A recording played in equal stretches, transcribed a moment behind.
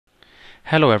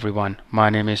Hello everyone, my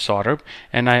name is Saurabh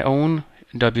and I own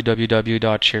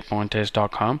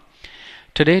www.sharepointtest.com.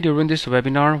 Today during this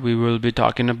webinar we will be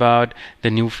talking about the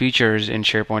new features in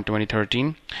SharePoint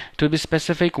 2013. To be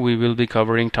specific, we will be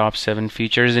covering top 7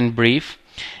 features in brief,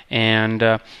 and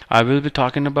I will be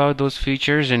talking about those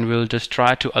features, and we'll just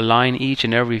try to align each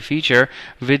and every feature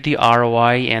with the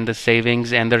ROI and the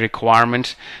savings and the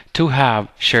requirements to have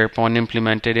SharePoint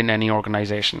implemented in any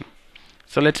organization.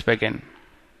 So let's begin.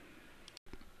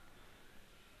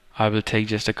 I will take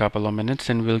just a couple of minutes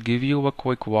and will give you a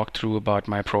quick walkthrough about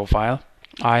my profile.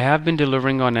 I have been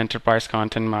delivering on enterprise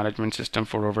content management system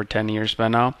for over 10 years by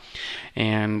now,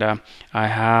 and I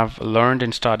have learned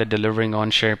and started delivering on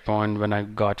SharePoint when I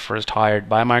got first hired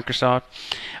by Microsoft.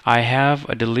 I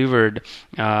have delivered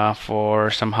for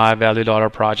some high value dollar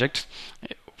projects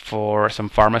for some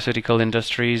pharmaceutical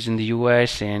industries in the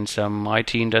US and some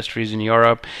IT industries in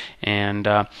Europe, and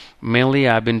mainly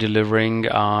I've been delivering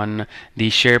on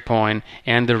the SharePoint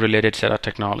and the related set of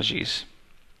technologies.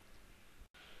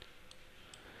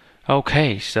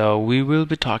 Okay, so we will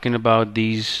be talking about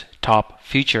these top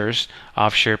features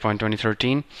of SharePoint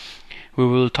 2013. We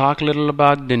will talk a little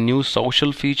about the new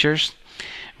social features.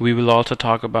 We will also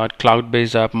talk about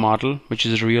cloud-based app model, which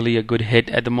is really a good hit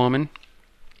at the moment.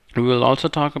 We will also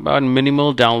talk about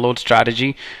minimal download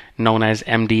strategy known as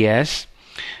MDS,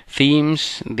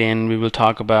 themes, then we will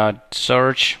talk about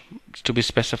search. To be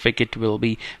specific, it will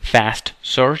be fast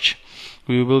search.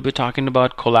 We will be talking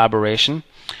about collaboration,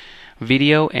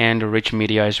 video, and rich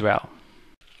media as well.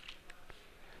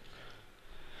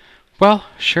 Well,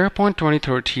 SharePoint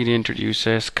 2013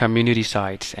 introduces community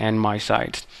sites and My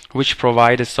Sites, which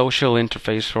provide a social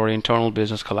interface for internal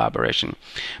business collaboration,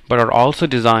 but are also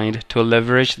designed to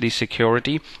leverage the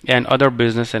security and other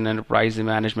business and enterprise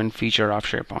management feature of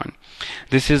SharePoint.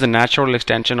 This is a natural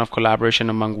extension of collaboration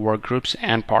among workgroups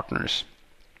and partners.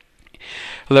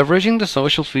 Leveraging the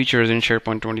social features in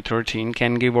SharePoint 2013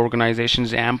 can give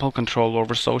organizations ample control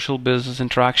over social business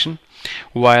interaction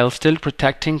while still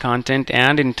protecting content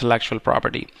and intellectual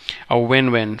property, a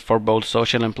win-win for both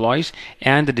social employees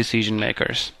and the decision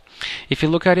makers. If you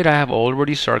look at it, I have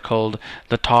already circled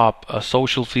the top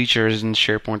social features in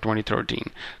SharePoint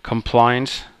 2013: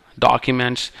 compliance,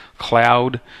 documents,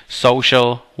 cloud,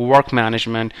 social, work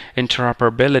management,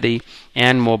 interoperability,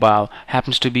 and mobile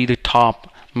happens to be the top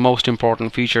most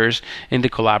important features in the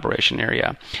collaboration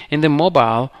area. In the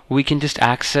mobile, we can just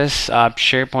access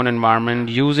SharePoint environment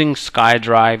using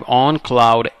SkyDrive on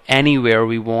cloud anywhere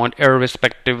we want,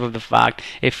 irrespective of the fact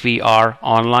if we are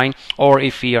online or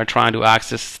if we are trying to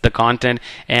access the content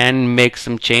and make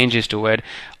some changes to it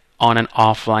on an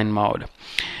offline mode.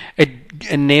 It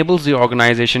enables the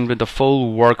organization with the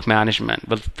full work management,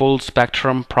 with full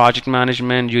spectrum project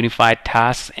management, unified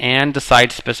tasks, and the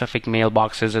site-specific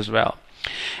mailboxes as well.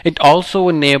 It also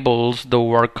enables the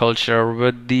work culture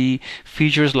with the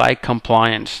features like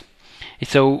compliance.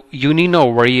 So you need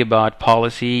not worry about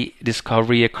policy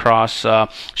discovery across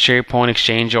SharePoint,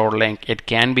 Exchange, or Link. It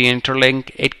can be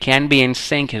interlinked. It can be in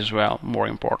sync as well, more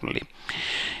importantly.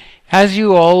 As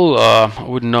you all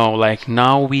would know, like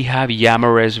now we have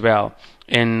Yammer as well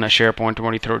in SharePoint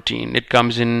 2013. It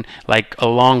comes in like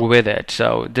along with it,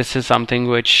 so this is something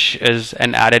which is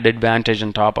an added advantage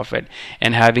on top of it.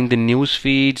 And having the news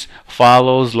feeds,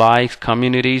 follows, likes,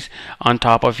 communities on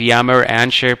top of Yammer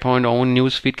and SharePoint own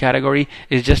newsfeed category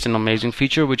is just an amazing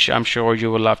feature which I'm sure you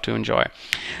will love to enjoy.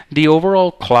 The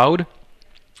overall cloud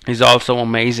is also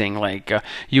amazing. Like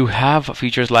you have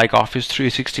features like Office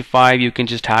 365. You can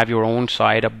just have your own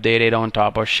site updated on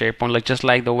top of SharePoint, like just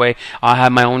like the way I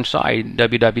have my own site,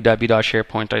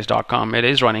 www.sharepointtest.com. It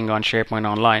is running on SharePoint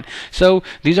Online. So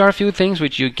these are a few things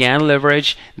which you can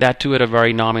leverage, that too at a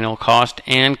very nominal cost,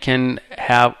 and can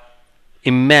have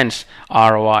immense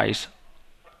ROIs.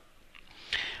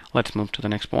 Let's move to the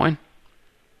next point.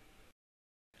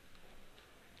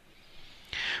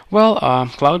 Well,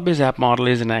 cloud-based app model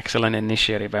is an excellent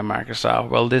initiative by Microsoft.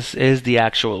 Well, this is the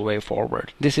actual way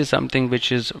forward. This is something which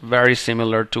is very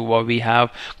similar to what we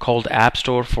have called App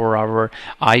Store for our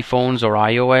iPhones or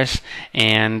iOS,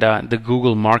 and the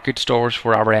Google Market Stores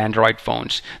for our Android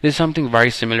phones. This is something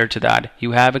very similar to that.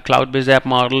 You have a cloud-based app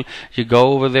model. You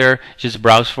go over there, just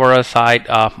browse for a site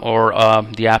or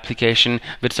the application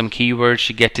with some keywords.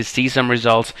 You get to see some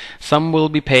results. Some will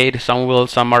be paid,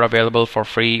 some are available for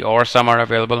free, or some are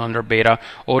available under beta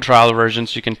or trial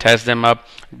versions. You can test them up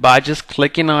by just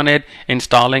clicking on it,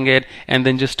 installing it, and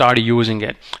then just start using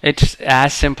it. It's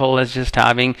as simple as just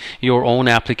having your own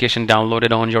application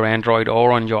downloaded on your Android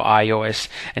or on your iOS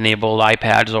enabled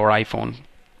iPads or iPhone.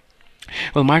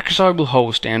 Well, Microsoft will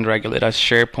host and regulate a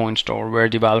SharePoint Store where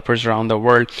developers around the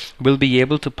world will be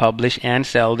able to publish and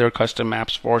sell their custom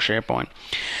apps for SharePoint.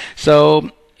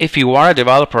 So if you are a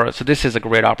developer, so this is a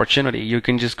great opportunity. You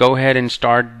can just go ahead and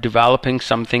start developing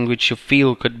something which you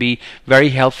feel could be very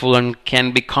helpful and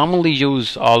can be commonly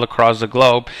used all across the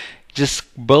globe.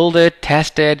 Just build it,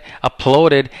 test it,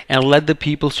 upload it, and let the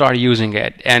people start using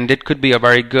it. And it could be a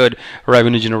very good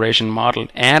revenue generation model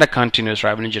and a continuous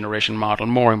revenue generation model,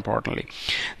 more importantly.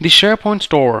 The SharePoint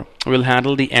Store will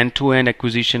handle the end-to-end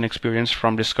acquisition experience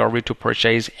from discovery to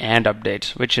purchase and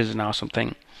updates, which is an awesome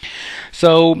thing.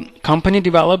 So, company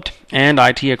developed and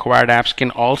IT acquired apps can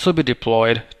also be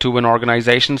deployed to an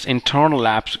organization's internal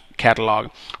apps catalog,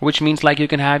 which means like you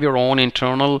can have your own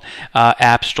internal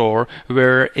app store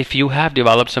where if you have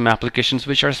developed some applications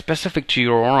which are specific to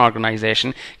your own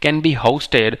organization can be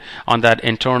hosted on that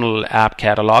internal app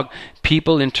catalog.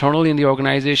 People internally in the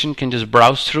organization can just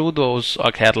browse through those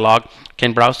catalog,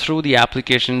 can browse through the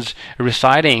applications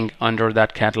residing under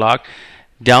that catalog,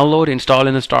 download, install,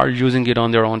 and start using it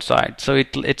on their own site. So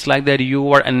it's like that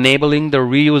you are enabling the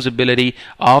reusability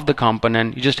of the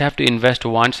component. You just have to invest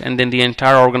once and then the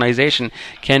entire organization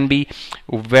can be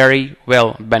very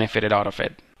well benefited out of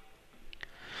it.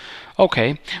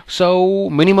 Okay, so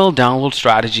minimal download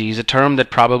strategy is a term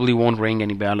that probably won't ring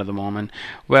any bell at the moment.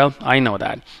 Well, I know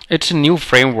that. It's a new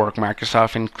framework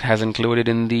Microsoft has included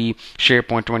in the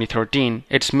SharePoint 2013.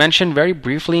 It's mentioned very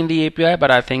briefly in the API,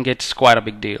 but I think it's quite a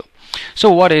big deal.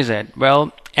 So what is it?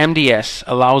 Well, MDS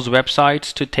allows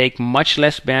websites to take much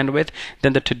less bandwidth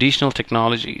than the traditional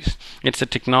technologies. It's a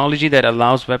technology that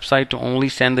allows website to only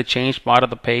send the changed part of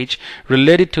the page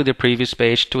related to the previous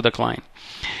page to the client.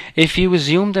 If you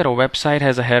assume that a website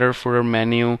has a header, footer,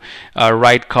 menu, a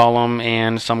right column,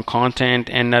 and some content,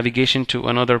 and navigation to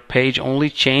another page only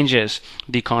changes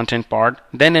the content part,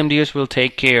 then MDS will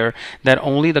take care that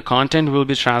only the content will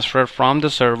be transferred from the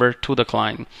server to the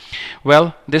client.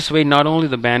 Well, this way not only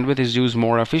the bandwidth is used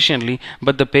more efficiently,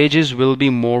 but the pages will be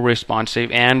more responsive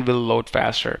and will load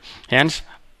faster. Hence,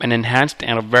 an enhanced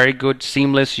and a very good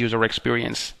seamless user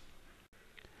experience.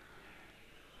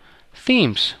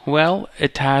 Themes. Well,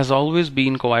 it has always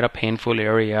been quite a painful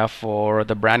area for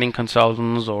the branding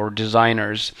consultants or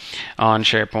designers on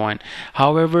SharePoint.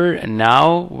 However,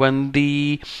 now when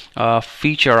the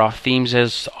feature of themes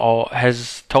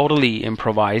has totally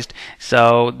improvised,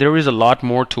 so there is a lot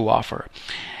more to offer.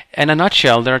 In a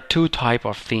nutshell, there are two types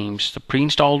of themes, the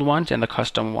pre-installed ones and the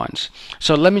custom ones.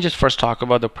 So let me just first talk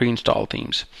about the pre-installed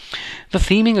themes. The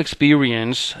theming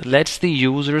experience lets the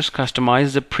users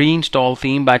customize the pre-installed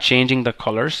theme by changing the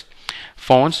colors,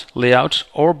 fonts, layouts,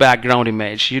 or background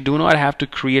image. You do not have to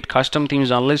create custom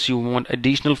themes unless you want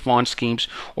additional font schemes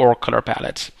or color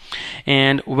palettes.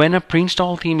 And when a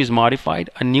pre-installed theme is modified,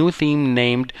 a new theme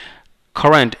named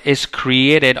current is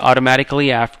created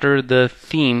automatically after the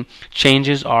theme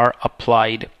changes are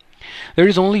applied. There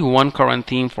is only one current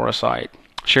theme for a site.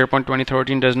 SharePoint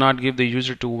 2013 does not give the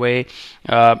user a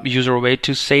way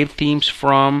to save themes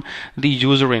from the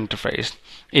user interface.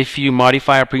 If you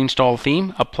modify a pre-installed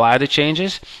theme, apply the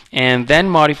changes, and then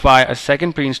modify a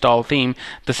second pre-installed theme,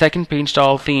 the second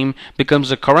pre-installed theme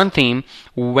becomes a current theme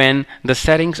when the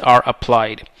settings are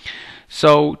applied.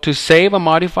 So to save a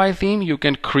modified theme, you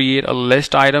can create a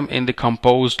list item in the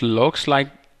composed looks like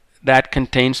that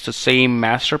contains the same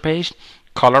master page,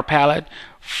 color palette,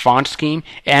 font scheme,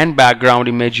 and background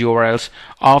image URLs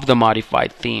of the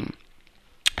modified theme.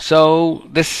 So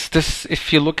this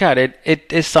if you look at it,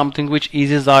 it is something which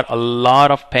eases out a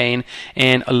lot of pain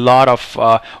and a lot of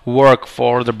work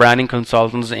for the branding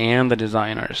consultants and the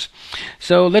designers.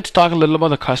 So let's talk a little about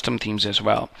the custom themes as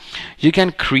well. You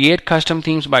can create custom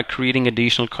themes by creating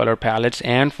additional color palettes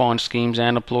and font schemes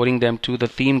and uploading them to the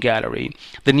theme gallery.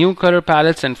 The new color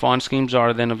palettes and font schemes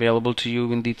are then available to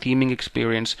you in the theming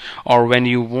experience or when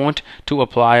you want to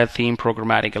apply a theme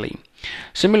programmatically.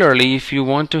 Similarly, if you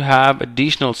want to have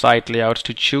additional site layouts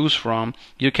to choose from,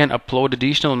 you can upload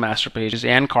additional master pages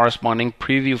and corresponding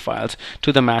preview files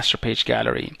to the master page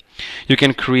gallery. You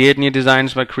can create new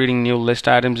designs by creating new list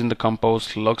items in the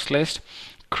composed looks list.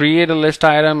 Create a list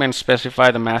item and specify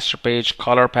the master page,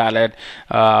 color palette,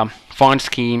 font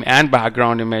scheme, and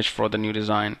background image for the new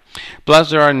design.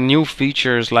 Plus, there are new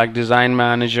features like Design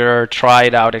Manager, Try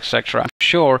It Out, etc. I'm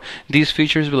sure these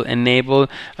features will enable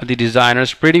the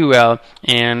designers pretty well,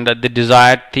 and the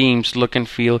desired themes look and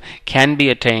feel can be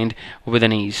attained with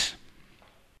an ease.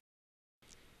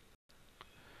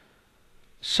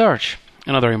 Search.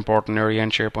 Another important area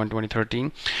in SharePoint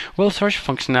 2013. Well, search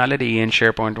functionality in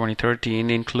SharePoint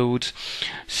 2013 includes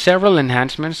several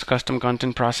enhancements, custom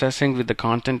content processing with the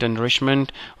content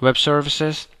enrichment, web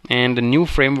services, and a new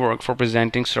framework for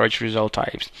presenting search result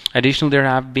types. Additionally, there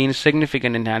have been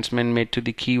significant enhancements made to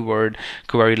the keyword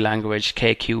query language,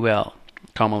 KQL,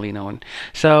 commonly known.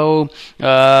 So,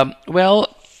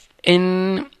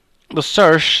 in the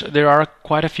search, there are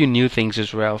quite a few new things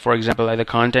as well. For example, like the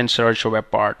content search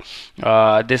web part.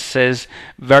 This is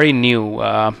very new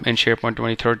in SharePoint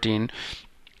 2013.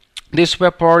 This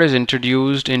web part is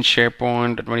introduced in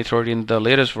SharePoint 2013, the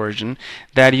latest version,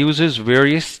 that uses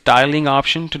various styling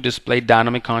options to display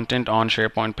dynamic content on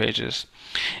SharePoint pages.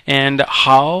 And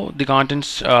how the content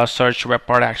search web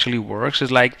part actually works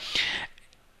is like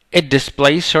it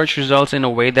displays search results in a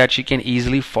way that you can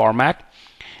easily format.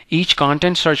 Each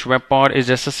content search web part is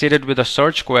associated with a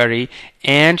search query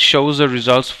and shows the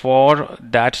results for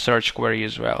that search query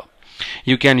as well.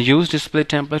 You can use display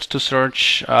templates to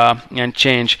search and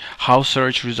change how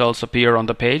search results appear on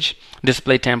the page.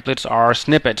 Display templates are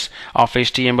snippets of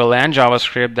HTML and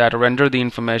JavaScript that render the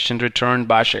information returned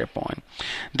by SharePoint.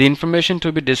 The information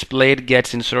to be displayed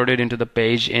gets inserted into the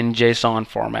page in JSON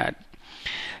format.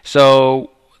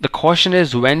 So the question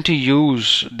is when to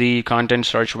use the content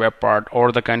search web part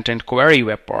or the content query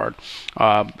web part.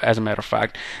 As a matter of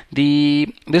fact,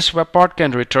 this web part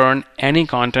can return any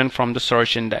content from the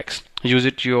search index. Use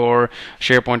it to your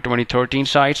SharePoint 2013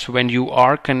 sites when you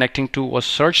are connecting to a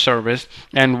search service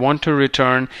and want to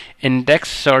return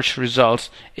index search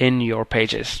results in your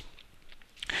pages.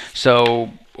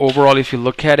 So overall, if you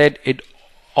look at it, it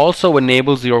also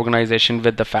enables the organization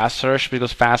with the fast search,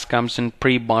 because fast comes in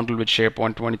pre-bundled with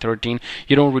SharePoint 2013.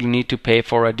 You don't really need to pay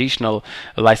for additional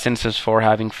licenses for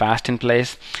having fast in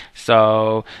place.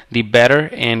 So the better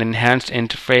and enhanced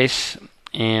interface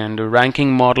and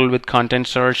ranking model with content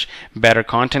search, better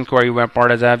content query web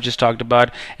part as I've just talked about,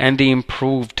 and the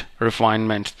improved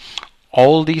refinements.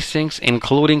 All these things,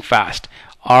 including fast,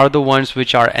 are the ones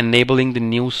which are enabling the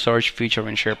new search feature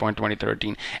in SharePoint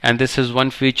 2013. And this is one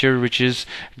feature which is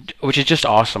just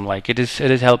awesome. Like it is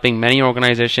helping many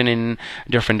organizations in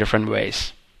different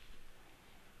ways.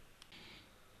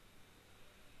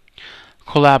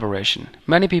 Collaboration.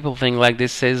 Many people think like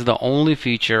this is the only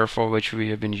feature for which we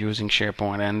have been using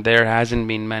SharePoint, and there hasn't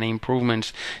been many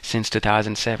improvements since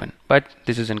 2007. But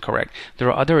this is incorrect. There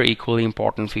are other equally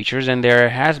important features, and there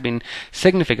has been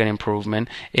significant improvement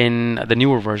in the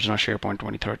newer version of SharePoint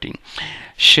 2013.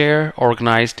 Share,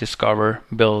 organize, discover,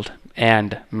 build,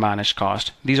 and manage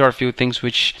cost. These are a few things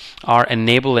which are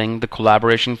enabling the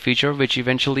collaboration feature, which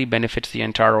eventually benefits the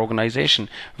entire organization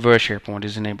where SharePoint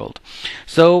is enabled.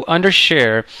 So under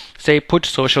share, say put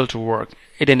social to work.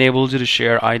 It enables you to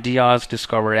share ideas,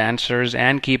 discover answers,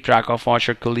 and keep track of what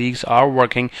your colleagues are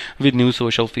working with new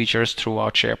social features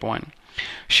throughout SharePoint.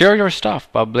 Share your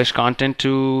stuff. Publish content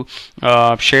to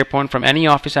SharePoint from any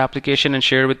Office application and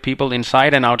share with people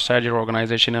inside and outside your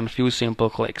organization in a few simple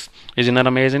clicks. Isn't that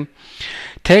amazing?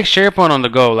 Take SharePoint on the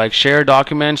go, like share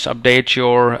documents, update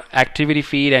your activity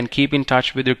feed, and keep in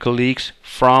touch with your colleagues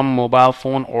from mobile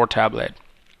phone or tablet.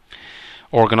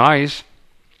 Organize.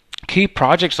 Keep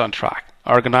projects on track.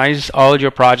 Organize all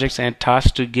your projects and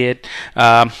tasks to get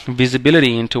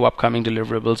visibility into upcoming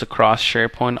deliverables across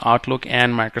SharePoint, Outlook,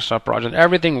 and Microsoft projects.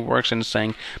 Everything works in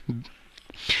sync.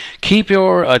 Keep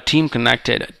your team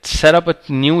connected. Set up a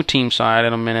new team site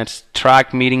in a minute.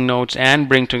 Track meeting notes and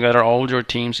bring together all your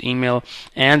team's email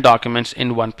and documents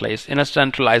in one place in a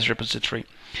centralized repository.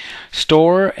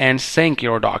 Store and sync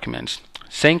your documents.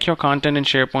 Sync your content in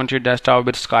SharePoint to your desktop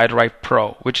with SkyDrive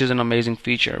Pro, which is an amazing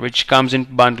feature, which comes in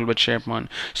bundled with SharePoint.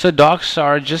 So docs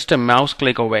are just a mouse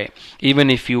click away, even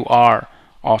if you are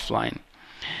offline.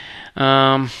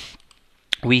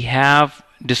 We have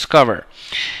Discover.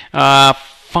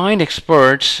 Find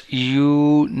experts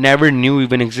you never knew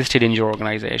even existed in your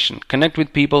organization. Connect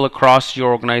with people across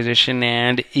your organization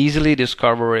and easily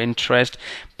discover interest,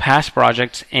 past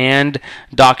projects, and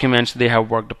documents they have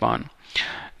worked upon.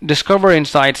 Discover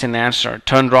insights and answer.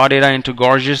 Turn raw data into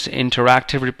gorgeous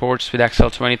interactive reports with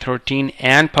Excel 2013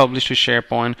 and publish to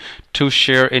SharePoint to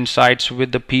share insights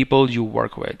with the people you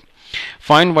work with.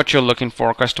 Find what you're looking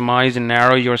for, customize and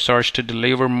narrow your search to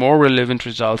deliver more relevant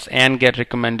results, and get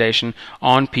recommendation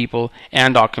on people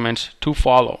and documents to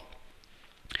follow.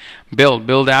 Build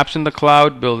apps in the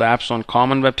cloud, build apps on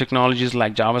common web technologies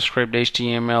like JavaScript,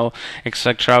 HTML,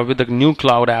 etc. with the new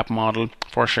cloud app model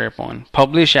for SharePoint.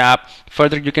 Publish app,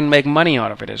 further you can make money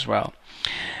out of it as well.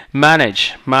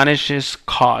 Manages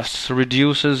costs,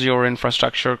 reduces your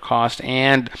infrastructure cost,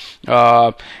 and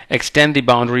extend the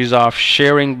boundaries of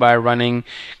sharing by running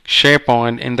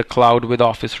SharePoint in the cloud with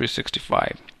Office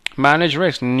 365. Manage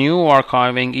risk, new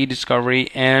archiving, e-discovery,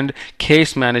 and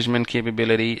case management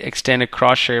capability extend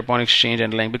across SharePoint Exchange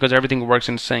and Link because everything works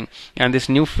in sync. And this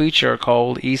new feature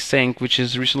called eSync, which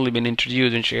has recently been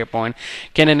introduced in SharePoint,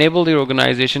 can enable the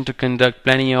organization to conduct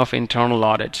plenty of internal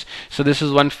audits. So this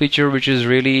is one feature which is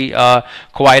really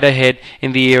quite a hit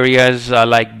in the areas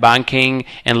like banking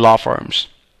and law firms.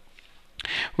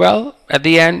 Well, at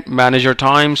the end, manage your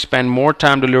time, spend more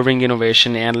time delivering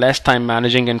innovation and less time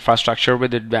managing infrastructure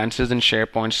with advances in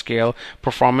SharePoint scale,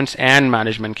 performance, and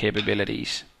management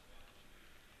capabilities.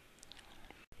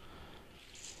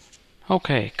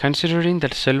 Okay, considering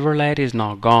that Silverlight is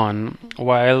now gone,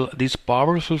 while these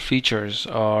powerful features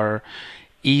are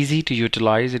easy to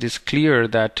utilize, it is clear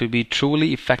that to be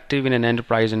truly effective in an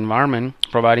enterprise environment,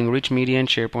 providing rich media in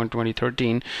SharePoint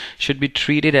 2013 should be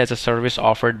treated as a service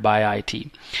offered by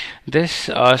IT. This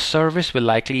service will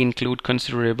likely include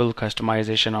considerable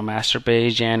customization of master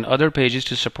page and other pages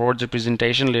to support the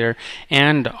presentation layer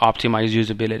and optimize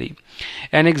usability.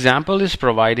 An example is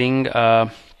providing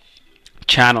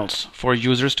channels for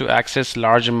users to access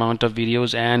large amount of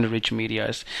videos and rich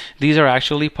medias. These are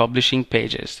actually publishing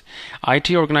pages.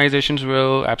 IT organizations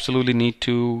will absolutely need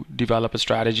to develop a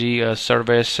strategy,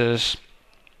 services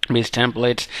based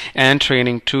templates and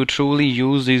training to truly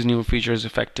use these new features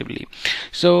effectively.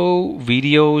 So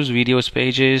videos,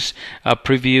 pages,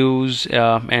 previews,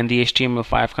 and the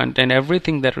HTML5 content,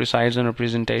 everything that resides on a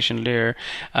presentation layer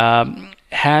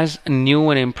has a new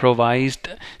and improvised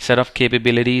set of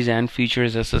capabilities and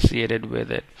features associated with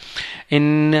it.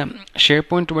 In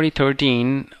SharePoint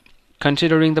 2013,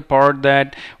 considering the part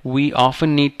that we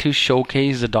often need to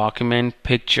showcase the document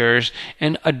pictures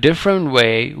in a different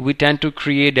way, we tend to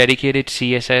create dedicated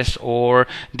CSS or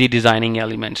the designing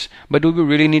elements. But do we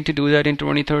really need to do that in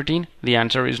 2013? The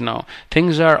answer is no.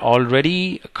 Things are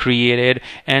already created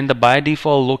and the by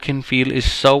default look and feel is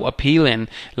so appealing.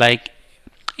 Like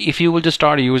if you will just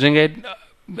start using it,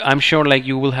 I'm sure like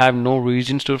you will have no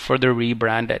reasons to further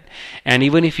rebrand it. And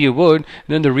even if you would,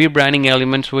 then the rebranding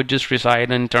elements would just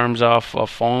reside in terms of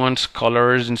fonts,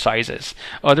 colors, and sizes.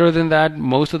 Other than that,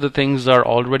 most of the things are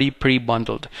already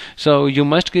pre-bundled. So you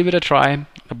must give it a try.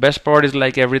 The best part is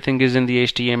like everything is in the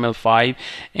HTML5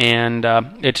 and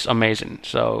it's amazing.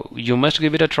 So you must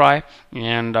give it a try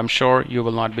and I'm sure you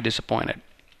will not be disappointed.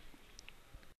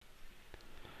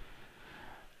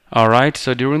 Alright,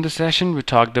 so during the session we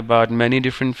talked about many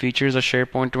different features of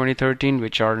SharePoint 2013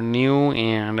 which are new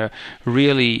and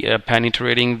really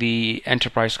penetrating the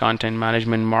enterprise content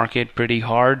management market pretty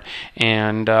hard,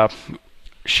 and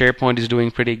SharePoint is doing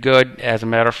pretty good. As a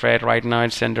matter of fact, right now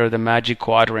it's under the magic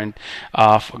quadrant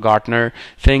of Gartner.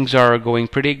 Things are going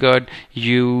pretty good.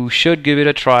 You should give it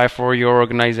a try for your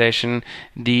organization.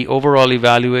 The overall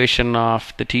evaluation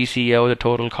of the TCO, the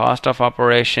total cost of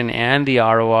operation, and the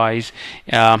ROIs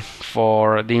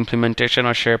for the implementation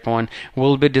of SharePoint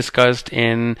will be discussed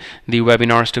in the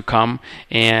webinars to come.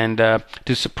 And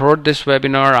to support this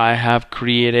webinar, I have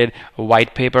created a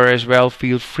white paper as well.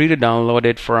 Feel free to download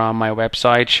it from my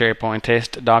website,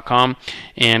 SharePointTest.com.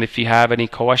 And if you have any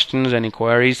questions, any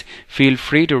queries, feel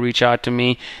free to reach out to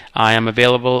me. I am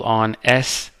available on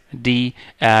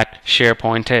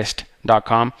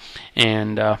sd@SharePointTest.com.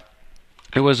 And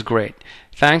it was great.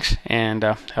 Thanks, and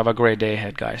have a great day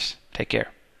ahead, guys. Take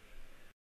care.